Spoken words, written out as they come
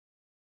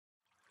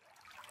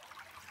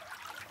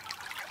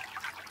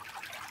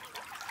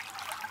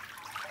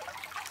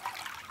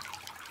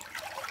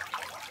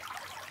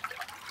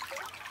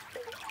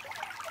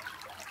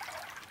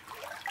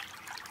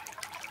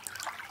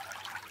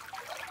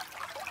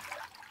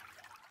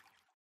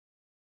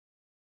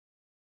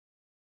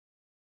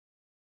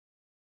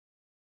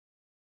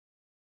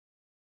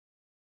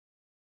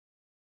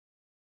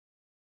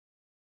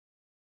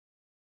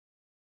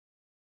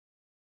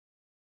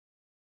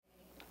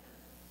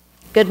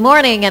Good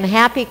morning and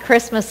happy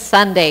Christmas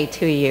Sunday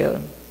to you.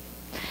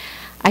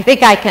 I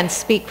think I can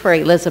speak for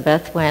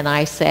Elizabeth when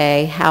I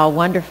say how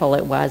wonderful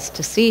it was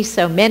to see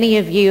so many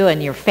of you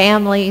and your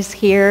families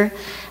here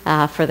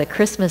for the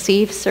Christmas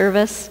Eve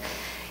service.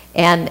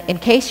 And in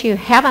case you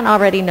haven't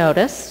already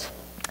noticed,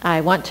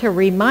 I want to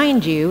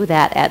remind you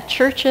that at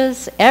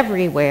churches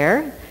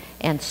everywhere,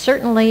 and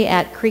certainly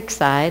at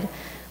Creekside,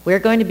 we're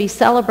going to be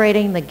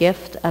celebrating the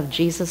gift of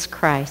Jesus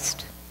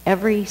Christ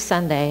every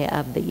Sunday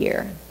of the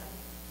year.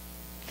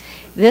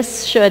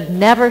 This should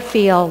never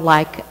feel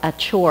like a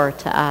chore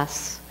to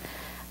us.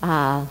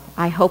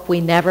 I hope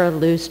we never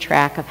lose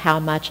track of how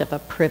much of a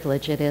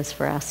privilege it is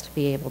for us to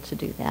be able to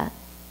do that.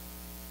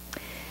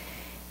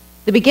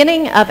 The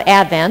beginning of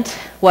Advent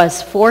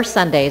was 4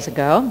 Sundays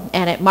ago,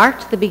 and it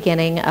marked the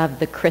beginning of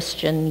the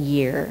Christian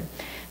year.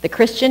 The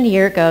Christian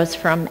year goes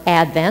from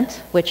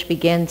Advent, which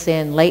begins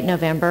in late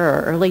November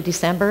or early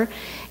December,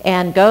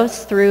 and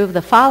goes through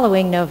the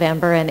following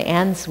November and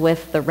ends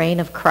with the reign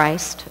of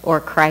Christ, or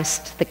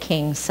Christ the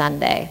King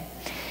Sunday.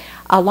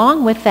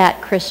 Along with that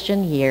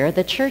Christian year,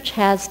 the church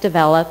has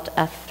developed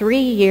a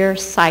 3-year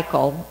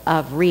cycle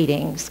of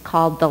readings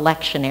called the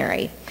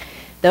lectionary.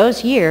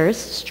 Those years,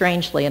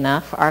 strangely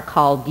enough, are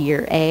called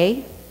Year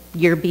A,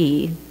 Year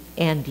B,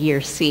 and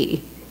Year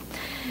C.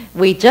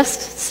 We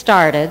just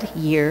started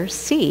Year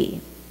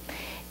C.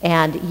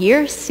 And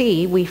Year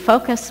C,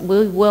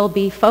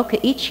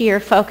 each year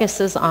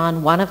focuses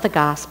on one of the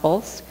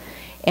Gospels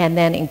and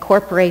then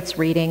incorporates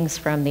readings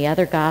from the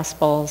other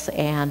Gospels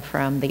and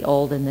from the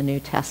Old and the New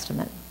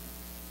Testament.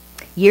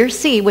 Year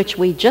C, which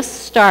we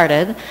just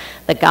started,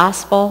 the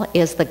Gospel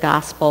is the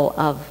Gospel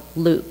of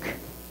Luke.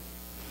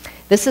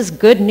 This is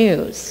good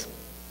news,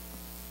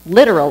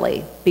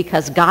 literally,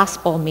 because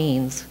gospel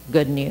means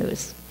good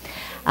news.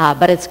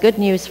 But it's good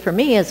news for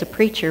me as a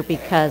preacher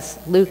because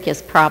Luke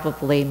is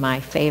probably my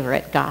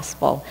favorite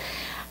gospel.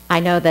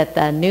 I know that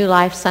the New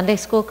Life Sunday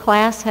School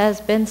class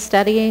has been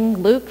studying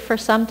Luke for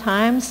some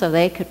time, so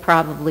they could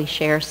probably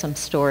share some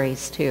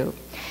stories too.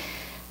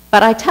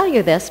 But I tell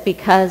you this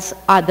because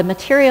the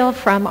material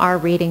from our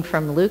reading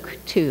from Luke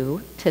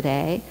 2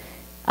 today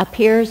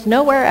appears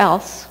nowhere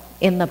else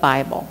in the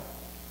Bible.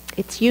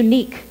 It's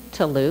unique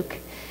to Luke.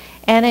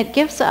 And it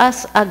gives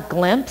us a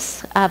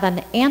glimpse of an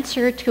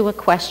answer to a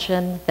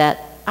question that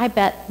I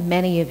bet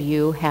many of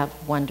you have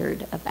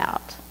wondered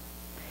about.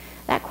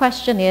 That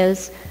question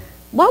is,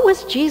 what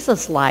was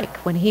Jesus like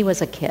when he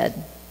was a kid?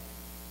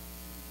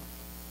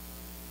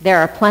 There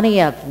are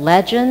plenty of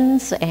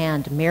legends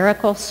and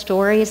miracle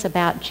stories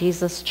about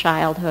Jesus'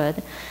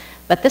 childhood,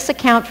 but this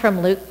account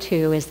from Luke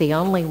 2 is the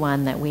only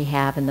one that we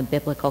have in the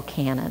biblical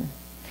canon.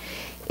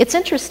 It's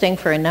interesting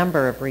for a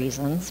number of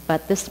reasons,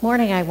 but this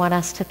morning I want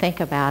us to think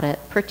about it,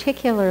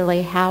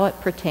 particularly how it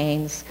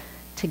pertains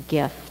to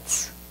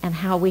gifts and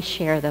how we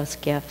share those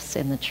gifts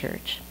in the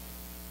church.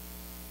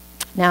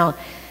 Now,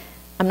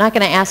 I'm not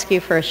going to ask you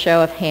for a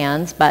show of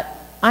hands, but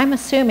I'm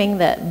assuming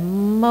that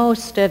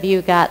most of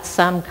you got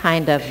some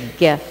kind of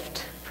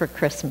gift for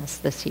Christmas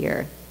this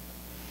year.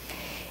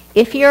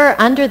 If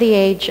you're under the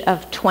age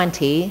of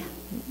 20,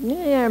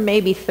 or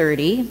maybe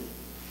 30,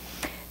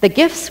 the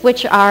gifts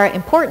which are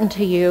important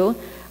to you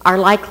are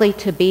likely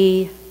to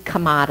be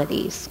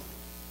commodities.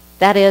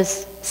 That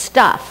is,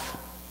 stuff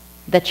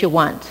that you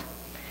want.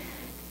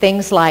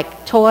 Things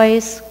like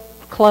toys,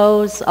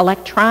 clothes,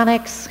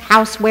 electronics,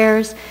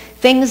 housewares,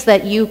 things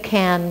that you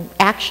can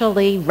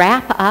actually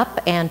wrap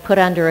up and put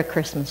under a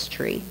Christmas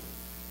tree.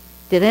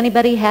 Did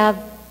anybody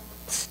have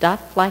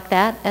stuff like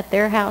that at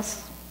their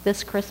house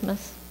this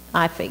Christmas?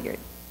 I figured.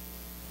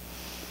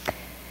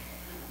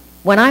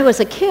 When I was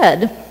a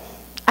kid,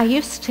 I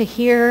used to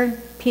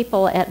hear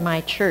people at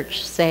my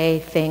church say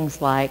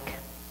things like,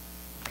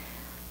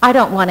 I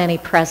don't want any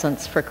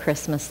presents for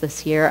Christmas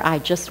this year. I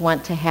just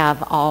want to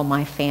have all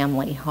my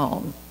family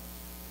home.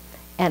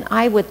 And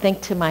I would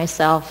think to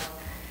myself,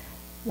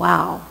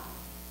 wow,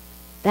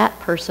 that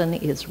person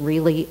is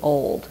really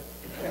old.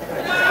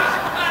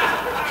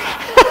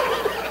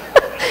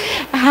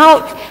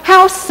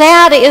 How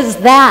sad is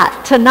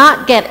that to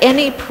not get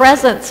any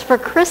presents for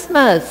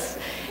Christmas?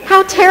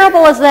 How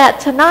terrible is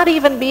that to not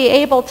even be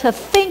able to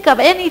think of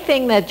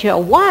anything that you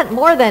want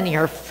more than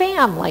your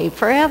family,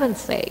 for heaven's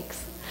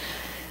sakes?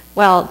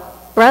 Well,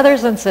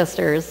 brothers and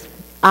sisters,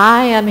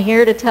 I am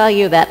here to tell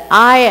you that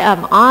I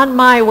am on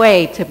my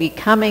way to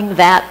becoming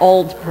that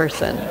old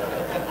person.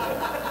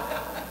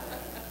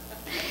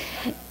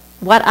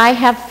 What I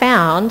have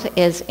found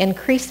is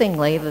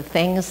increasingly the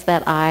things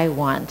that I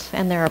want,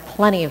 and there are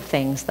plenty of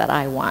things that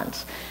I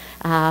want.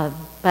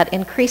 But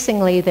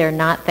increasingly, they're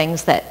not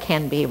things that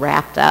can be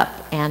wrapped up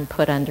and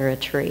put under a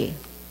tree.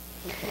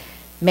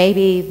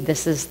 Maybe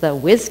this is the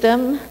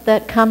wisdom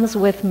that comes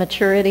with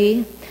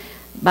maturity,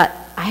 but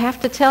I have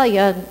to tell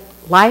you,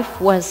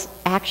 life was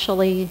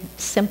actually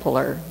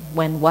simpler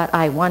when what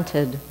I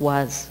wanted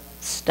was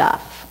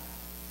stuff.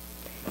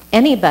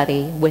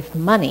 Anybody with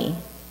money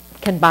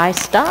can buy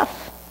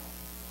stuff.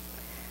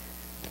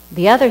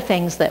 The other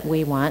things that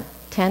we want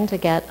tend to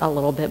get a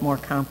little bit more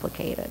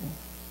complicated.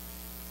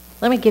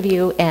 Let me give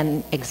you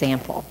an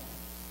example.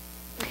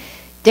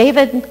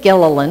 David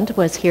Gilliland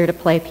was here to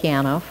play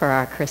piano for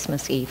our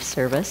Christmas Eve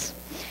service.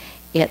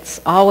 It's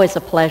always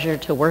a pleasure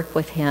to work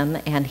with him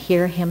and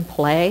hear him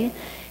play.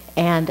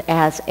 And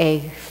as a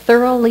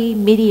thoroughly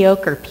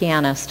mediocre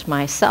pianist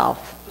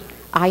myself,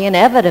 I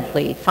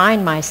inevitably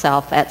find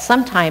myself at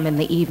some time in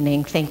the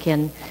evening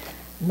thinking,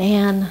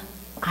 man,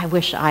 I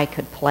wish I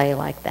could play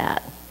like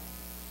that.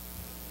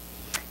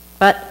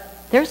 But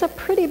there's a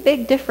pretty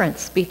big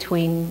difference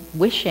between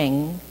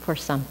wishing for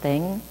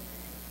something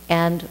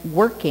and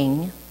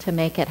working to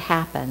make it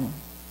happen.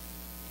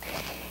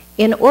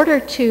 In order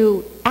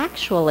to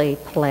actually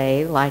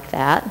play like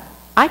that,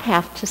 I'd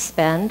have to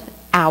spend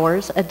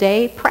hours a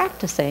day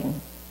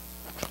practicing,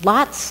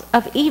 lots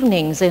of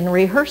evenings in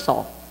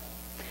rehearsal.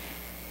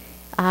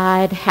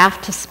 I'd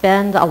have to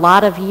spend a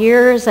lot of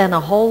years and a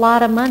whole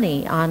lot of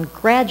money on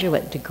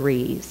graduate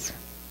degrees.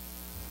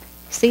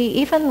 See,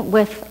 even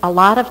with a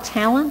lot of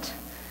talent,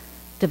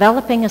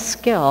 developing a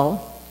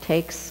skill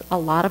takes a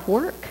lot of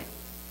work.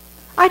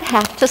 I'd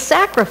have to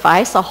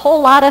sacrifice a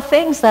whole lot of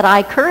things that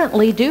I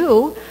currently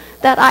do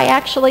that I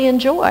actually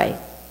enjoy.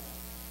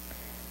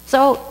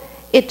 So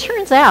it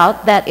turns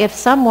out that if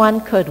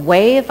someone could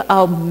wave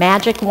a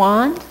magic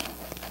wand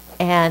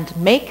and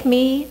make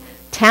me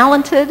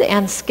talented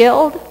and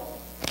skilled,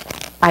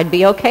 I'd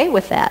be okay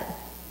with that.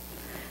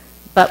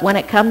 But when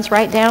it comes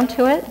right down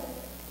to it,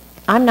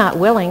 I'm not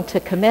willing to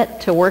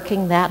commit to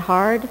working that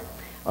hard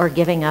or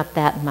giving up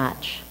that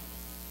much.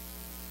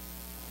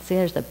 See,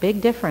 there's a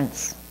big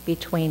difference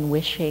between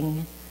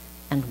wishing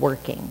and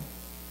working.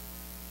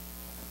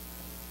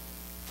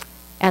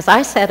 As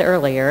I said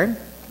earlier,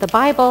 the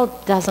Bible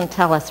doesn't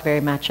tell us very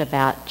much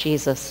about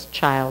Jesus'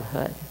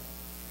 childhood.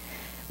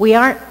 We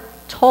aren't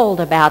told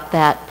about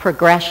that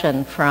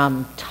progression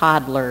from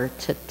toddler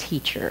to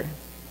teacher,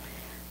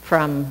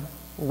 from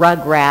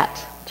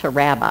rugrat to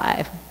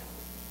rabbi,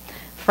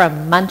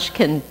 from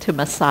munchkin to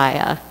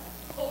Messiah.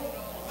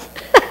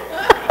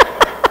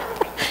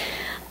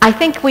 I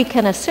think we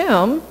can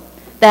assume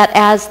that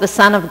as the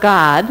Son of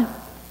God,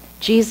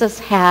 Jesus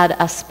had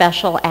a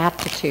special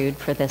aptitude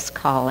for this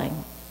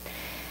calling.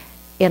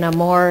 In a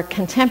more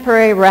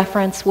contemporary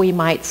reference, we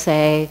might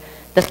say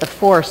that the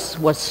force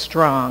was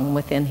strong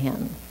within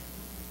him.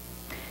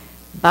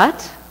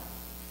 But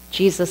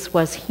Jesus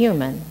was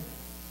human.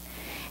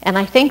 And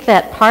I think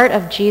that part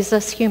of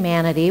Jesus'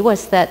 humanity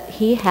was that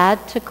he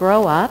had to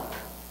grow up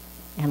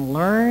and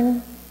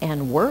learn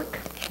and work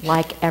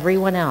like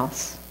everyone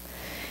else.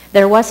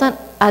 There wasn't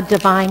a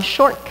divine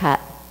shortcut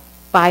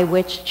by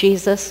which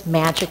Jesus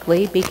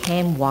magically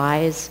became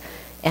wise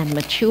and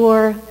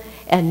mature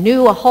and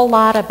knew a whole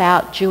lot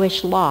about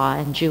Jewish law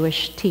and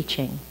Jewish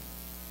teaching.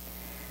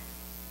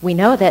 We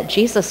know that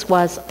Jesus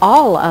was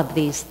all of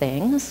these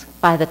things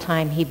by the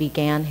time he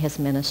began his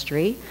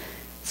ministry.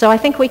 So I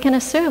think we can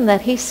assume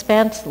that he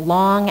spent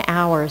long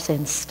hours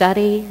in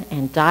study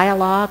and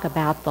dialogue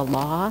about the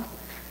law.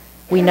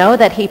 We know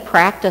that he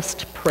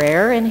practiced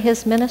prayer in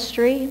his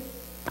ministry.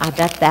 I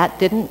bet that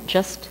didn't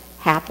just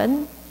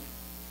happen.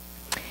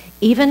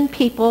 Even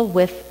people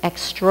with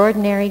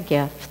extraordinary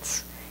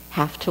gifts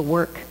have to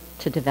work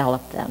to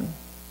develop them.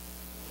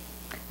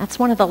 That's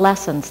one of the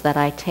lessons that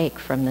I take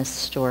from this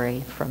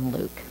story from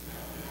Luke.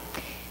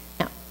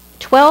 Now,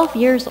 12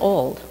 years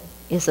old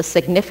is a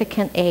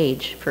significant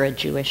age for a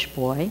Jewish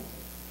boy.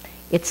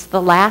 It's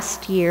the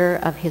last year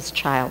of his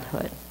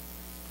childhood.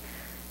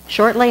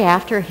 Shortly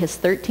after his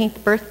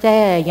 13th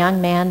birthday, a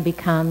young man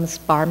becomes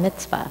bar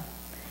mitzvah.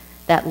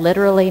 That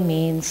literally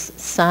means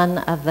son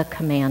of the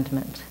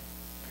commandment.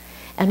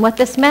 And what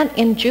this meant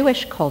in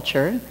Jewish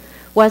culture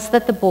was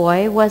that the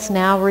boy was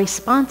now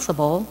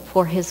responsible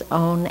for his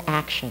own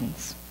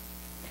actions.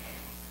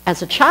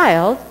 As a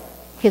child,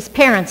 his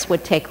parents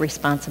would take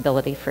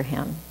responsibility for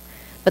him.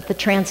 But the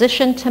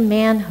transition to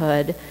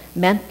manhood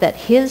meant that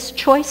his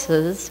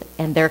choices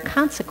and their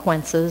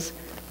consequences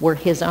were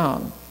his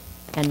own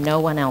and no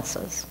one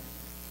else's.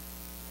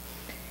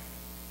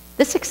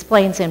 This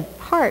explains in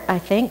part, I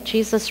think,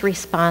 Jesus'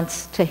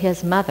 response to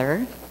his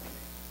mother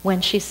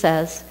when she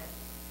says,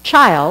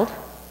 "Child,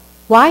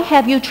 why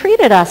have you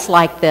treated us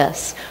like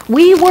this?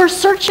 We were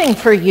searching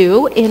for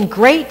you in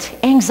great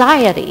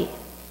anxiety."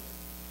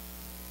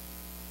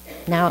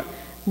 Now,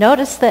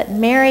 notice that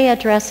Mary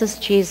addresses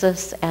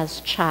Jesus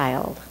as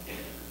child,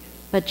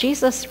 but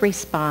Jesus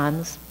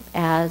responds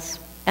as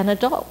an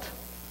adult.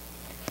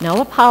 No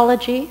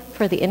apology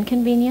for the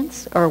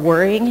inconvenience or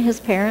worrying his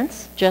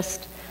parents,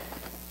 just,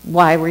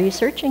 "Why were you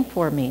searching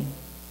for me?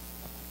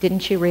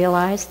 Didn't you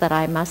realize that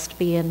I must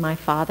be in my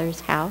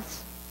Father's house?"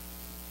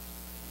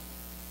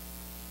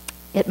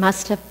 It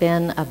must have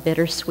been a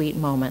bittersweet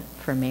moment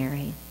for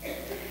Mary,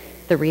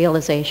 the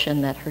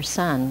realization that her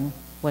son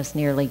was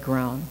nearly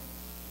grown.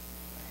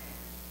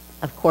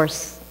 Of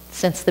course,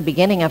 since the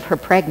beginning of her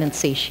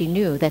pregnancy, she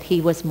knew that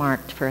he was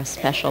marked for a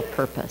special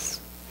purpose.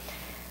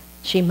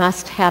 She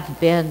must have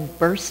been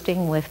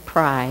bursting with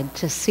pride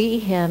to see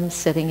him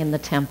sitting in the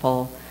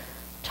temple,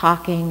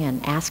 talking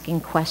and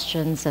asking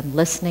questions and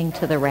listening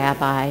to the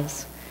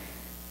rabbis.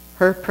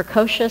 Her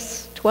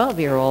precocious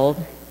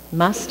 12-year-old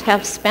must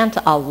have spent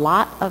a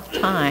lot of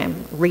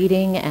time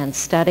reading and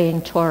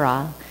studying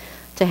Torah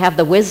to have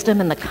the wisdom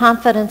and the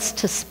confidence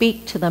to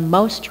speak to the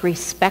most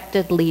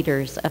respected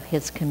leaders of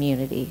his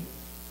community.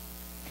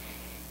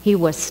 He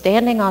was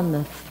standing on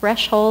the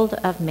threshold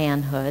of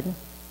manhood,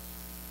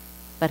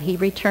 but he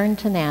returned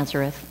to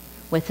Nazareth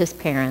with his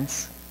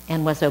parents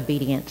and was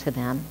obedient to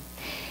them.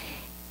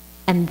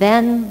 And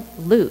then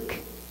Luke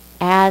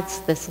adds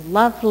this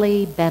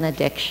lovely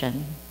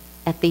benediction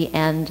at the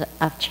end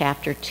of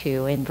chapter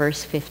 2 in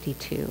verse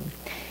 52.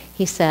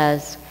 He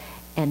says,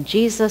 "And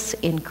Jesus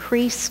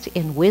increased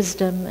in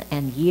wisdom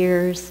and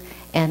years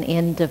and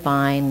in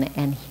divine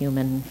and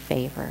human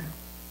favor."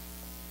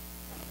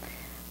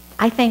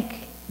 I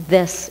think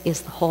this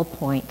is the whole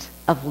point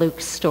of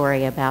Luke's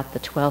story about the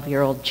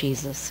 12-year-old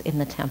Jesus in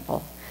the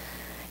temple,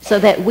 so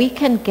that we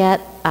can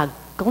get a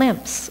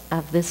glimpse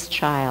of this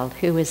child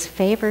who is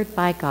favored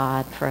by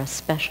God for a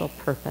special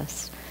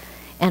purpose,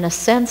 and a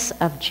sense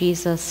of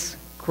Jesus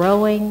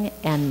growing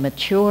and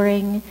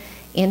maturing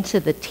into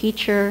the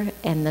teacher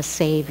and the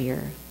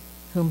Savior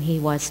whom he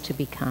was to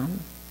become.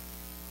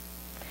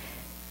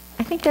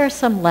 I think there are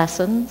some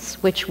lessons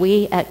which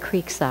we at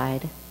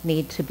Creekside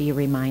need to be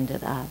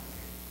reminded of.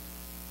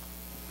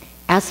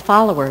 As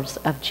followers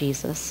of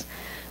Jesus,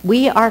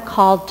 we are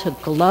called to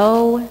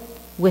glow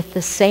with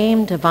the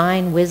same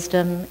divine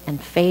wisdom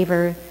and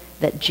favor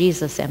that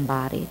Jesus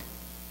embodied.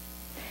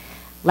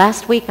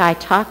 Last week I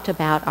talked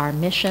about our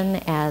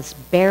mission as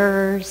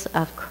bearers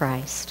of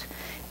Christ,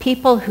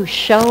 people who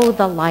show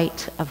the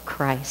light of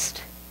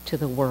Christ to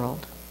the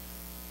world.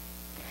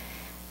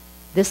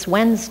 This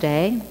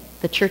Wednesday,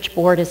 the church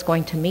board is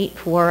going to meet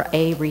for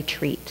a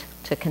retreat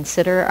to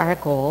consider our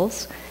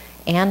goals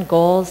and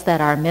goals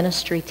that our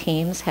ministry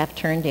teams have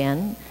turned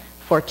in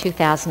for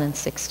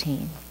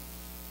 2016.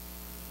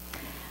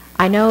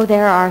 I know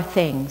there are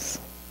things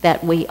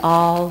that we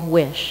all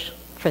wish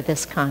for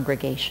this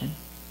congregation: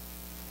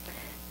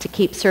 to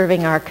keep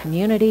serving our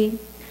community,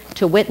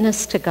 to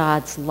witness to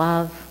God's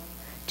love,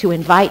 to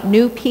invite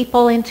new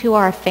people into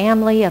our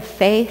family of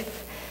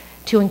faith,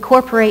 to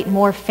incorporate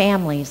more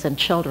families and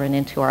children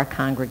into our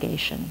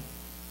congregation.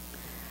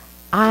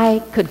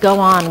 I could go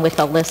on with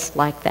a list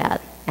like that,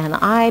 and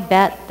I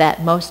bet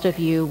that most of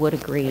you would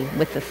agree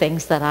with the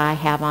things that I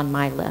have on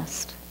my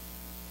list.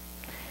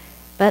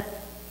 But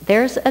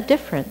there's a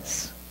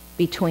difference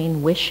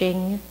between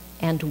wishing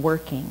and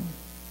working.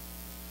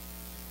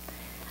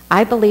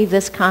 I believe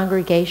this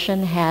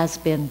congregation has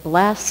been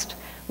blessed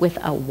with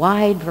a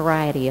wide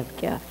variety of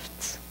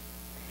gifts.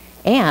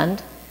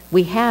 And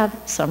we have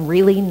some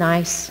really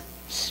nice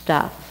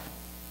stuff.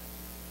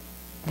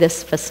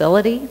 This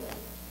facility,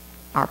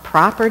 our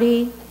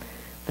property,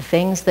 the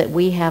things that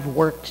we have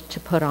worked to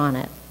put on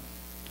it.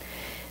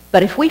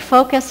 But if we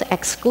focus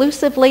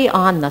exclusively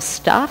on the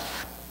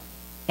stuff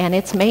and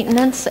its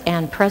maintenance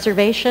and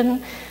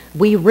preservation,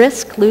 we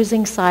risk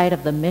losing sight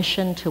of the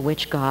mission to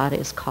which God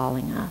is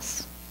calling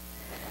us.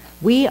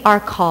 We are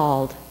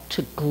called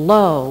to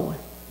glow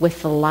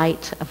with the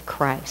light of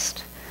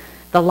Christ,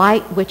 the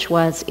light which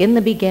was in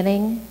the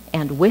beginning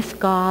and with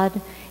God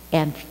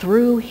and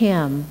through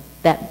him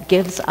that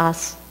gives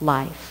us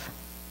life.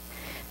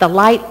 The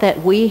light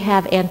that we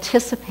have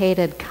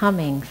anticipated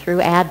coming through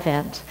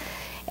Advent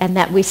and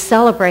that we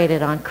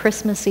celebrated on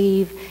Christmas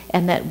Eve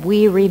and that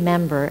we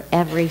remember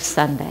every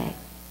Sunday.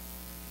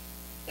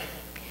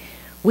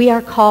 We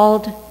are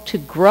called to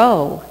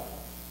grow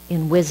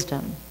in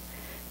wisdom,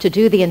 to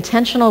do the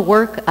intentional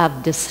work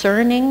of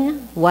discerning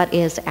what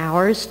is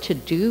ours to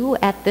do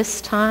at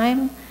this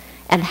time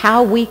and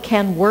how we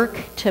can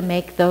work to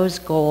make those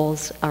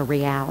goals a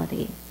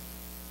reality,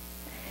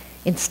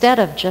 instead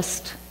of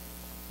just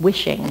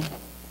wishing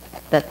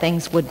that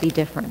things would be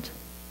different.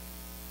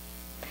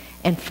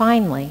 And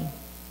finally,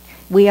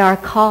 we are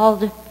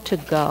called to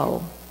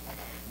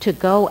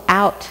go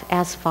out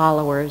as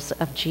followers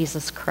of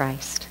Jesus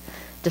Christ,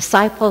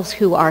 disciples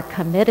who are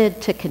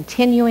committed to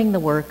continuing the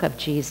work of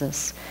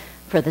Jesus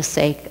for the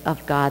sake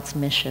of God's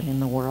mission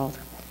in the world.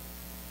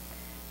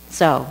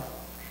 So,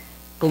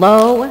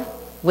 glow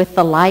with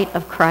the light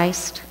of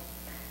Christ,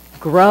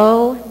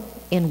 grow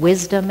in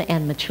wisdom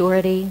and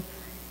maturity,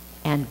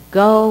 and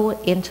go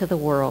into the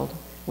world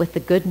with the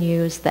good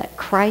news that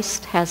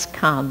Christ has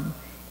come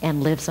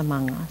and lives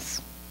among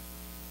us.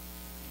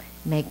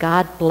 May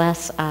God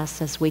bless us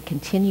as we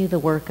continue the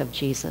work of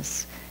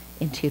Jesus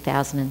in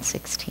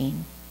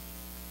 2016.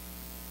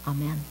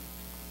 Amen.